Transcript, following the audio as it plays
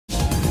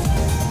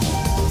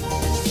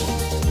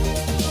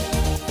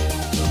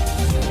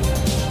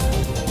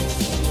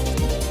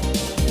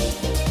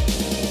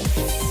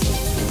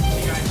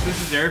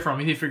Eric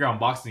from ET Figure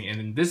Unboxing, and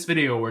in this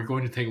video we're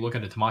going to take a look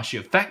at the Tamashii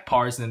effect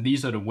parts, and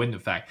these are the wind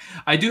effect.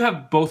 I do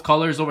have both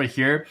colors over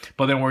here,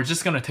 but then we're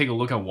just gonna take a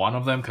look at one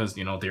of them because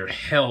you know they're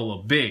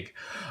hella big.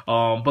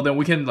 But then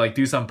we can like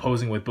do some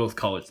posing with both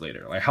colors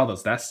later. Like, how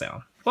does that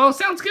sound? Well, it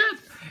sounds good.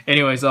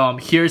 Anyways,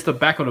 here's the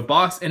back of the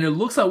box, and it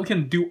looks like we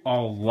can do a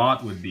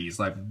lot with these.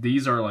 Like,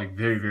 these are like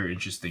very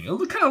interesting.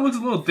 It kind of looks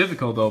a little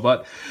difficult though,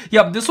 but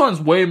yeah, this one's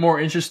way more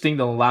interesting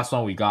than the last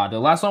one we got. The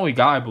last one we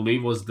got, I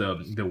believe, was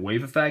the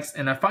wave effects,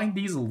 and I find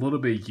these a little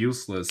bit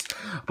useless.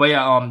 But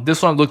yeah,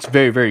 this one looks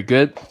very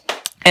good.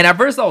 And at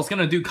first I was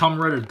gonna do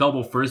Kamen Rider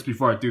Double first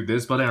before I do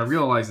this, but then I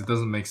realized it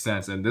doesn't make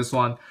sense, and this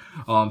one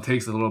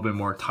takes a little bit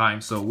more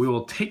time. So we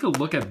will take a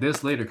look at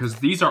this later because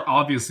these are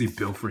obviously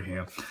built for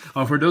him.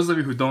 For those of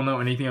you who don't know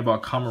anything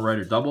about Kamen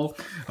Rider Double,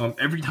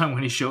 every time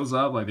when he shows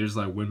up, like there's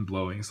like wind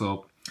blowing.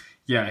 So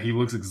yeah, he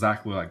looks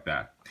exactly like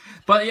that.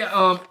 But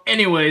yeah,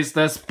 anyways,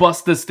 let's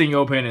bust this thing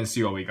open and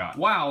see what we got.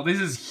 Wow, this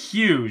is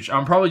huge.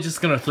 I'm probably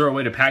just gonna throw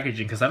away the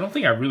packaging because I don't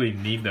think I really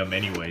need them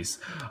anyways.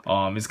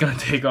 It's gonna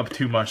take up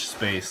too much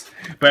space.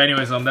 But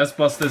anyways, let's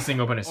bust this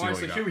thing open and see what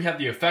we got. So here we have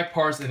the effect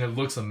parts, and it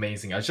looks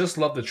amazing. I just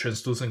love the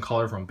translucent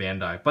color from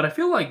Bandai. But I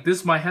feel like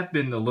this might have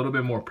been a little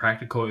bit more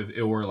practical if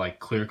it were like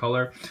clear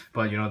color.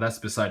 But you know, that's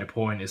beside the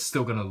point. It's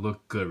still gonna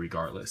look good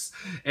regardless.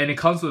 And it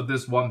comes with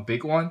this one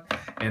big one,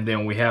 and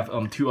then we have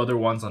two other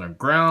ones on the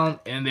ground,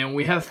 and then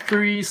we have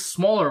 3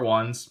 smaller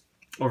ones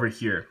over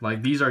here.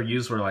 Like, these are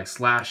used for like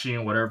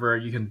slashing, whatever.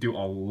 You can do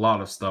a lot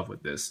of stuff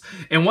with this.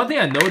 And one thing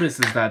I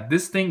noticed is that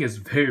this thing is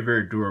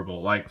very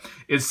durable. Like,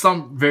 it's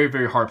some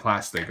very hard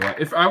plastic.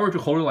 Like, if I were to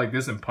hold it like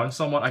this and punch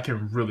someone, I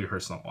can really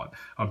hurt someone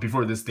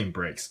before this thing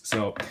breaks.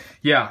 So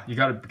yeah, you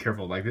gotta be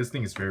careful. Like, this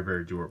thing is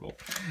very durable.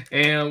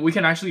 And we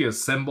can actually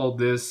assemble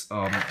this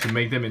to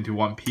make them into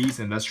one piece,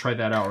 and let's try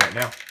that out right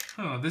now.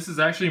 This is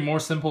actually more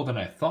simple than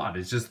I thought.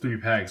 It's just 3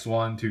 packs,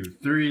 1, 2,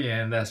 3,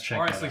 and let's check.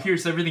 Alright, so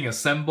here's everything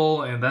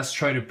assembled, and let's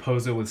try to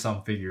pose it with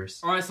some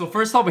figures. Alright, so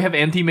first off, we have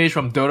Anti-Mage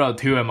from Dota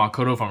 2 and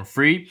Makoto from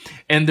Free,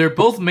 and they're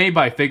both made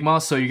by Figma,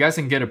 so you guys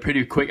can get a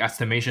pretty quick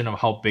estimation of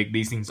how big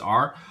these things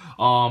are.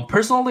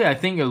 Personally, I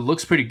think it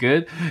looks pretty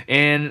good,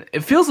 and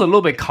it feels a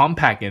little bit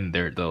compact in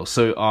there though,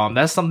 so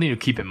that's something to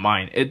keep in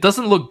mind. It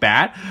doesn't look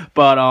bad,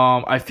 but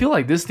I feel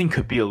like this thing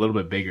could be a little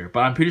bit bigger,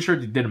 but I'm pretty sure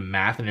they did a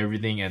math and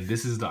everything, and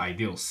this is the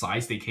ideal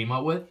size they came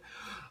up with.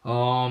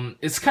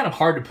 It's kind of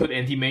hard to put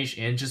Anti-Mage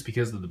in just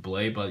because of the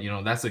blade, but you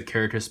know, that's a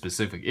character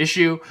specific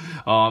issue.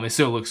 It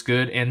still looks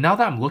good, and now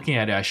that I'm looking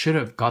at it, I should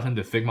have gotten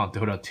the Figma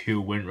Dota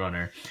 2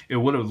 Windrunner. It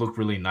would have looked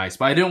really nice,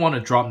 but I didn't want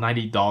to drop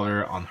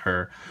 $90 on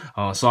her,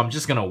 so I'm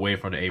just gonna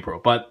wait for the April.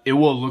 But it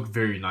will look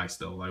very nice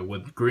though, like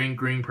with green,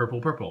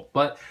 purple.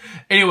 But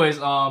anyways,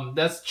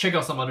 let's check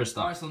out some other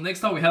stuff. Alright, so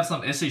next up we have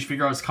some SH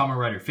Figuarts Kamen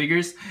Rider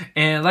figures,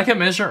 and like I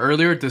mentioned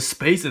earlier, the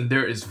space in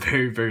there is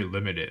very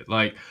limited.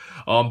 Like,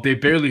 they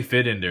barely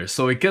fit in there,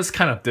 so it gets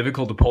kind of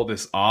difficult to pull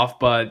this off,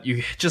 but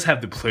you just have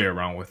to play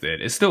around with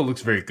it. It still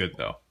looks very good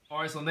though.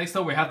 Alright, so next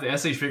up we have the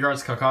SH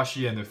Figuarts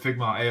Kakashi and the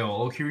Figma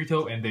AOO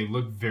Kirito, and they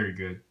look very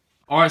good.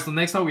 Alright, so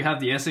next up we have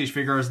the SH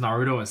Figuarts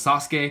Naruto and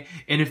Sasuke,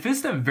 and it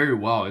fits them very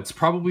well. It's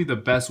probably the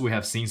best we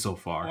have seen so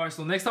far. Alright,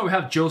 so next up we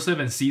have Joseph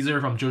and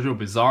Caesar from JoJo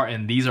Bizarre,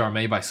 and these are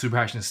made by Super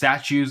Action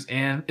Statues,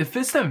 and it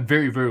fits them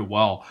very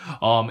well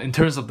in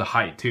terms of the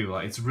height too.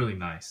 Like, it's really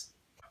nice.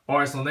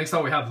 Alright, so next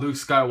up we have Luke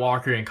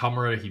Skywalker and Kamen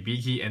Rider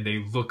Hibiki, and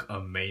they look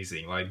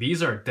amazing. Like,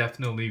 these are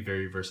definitely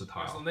very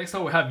versatile. So next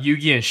up we have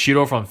Yugi and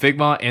Shiro from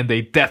Figma, and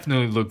they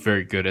definitely look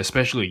very good,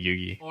 especially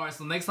Yugi. Alright,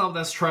 so next up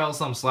let's try out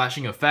some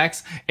slashing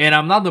effects, and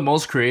I'm not the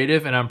most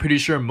creative, and I'm pretty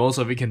sure most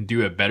of you can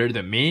do it better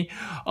than me,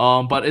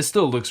 but it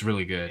still looks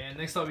really good. And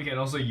next up we can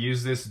also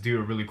use this to do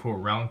a really cool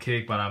round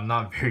kick, but I'm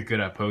not very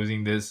good at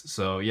posing this,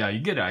 so yeah, you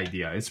get the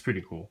idea. It's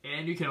pretty cool.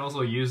 And you can also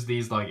use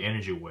these like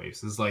energy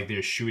waves. It's like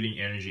they're shooting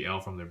energy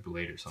out from their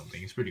blade or something.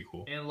 It's pretty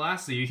cool. And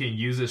lastly, you can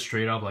use it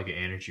straight up like an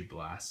energy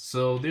blast.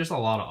 So there's a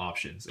lot of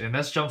options, and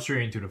let's jump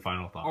straight into the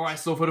final thoughts. Alright,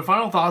 so for the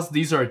final thoughts,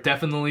 these are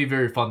definitely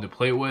very fun to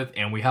play with,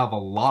 and we have a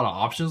lot of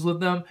options with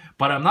them,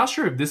 but I'm not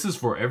sure if this is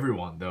for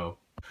everyone though,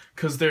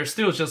 because they're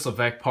still just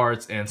effect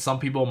parts, and some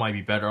people might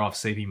be better off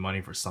saving money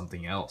for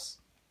something else.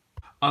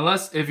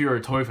 Unless if you're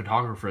a toy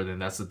photographer, then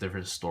that's a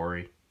different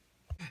story.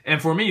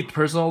 And for me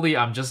personally,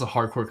 I'm just a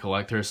hardcore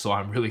collector, so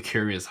I'm really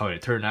curious how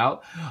it turned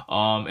out.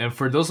 And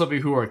for those of you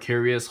who are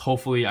curious,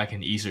 hopefully I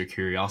can ease your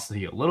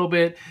curiosity a little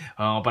bit.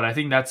 But I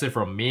think that's it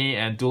from me,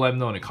 and do let me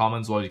know in the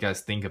comments what you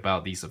guys think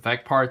about these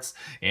effect parts.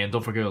 And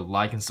don't forget to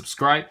like and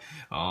subscribe.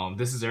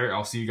 This is Eric.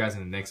 I'll see you guys in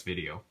the next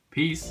video.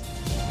 Peace!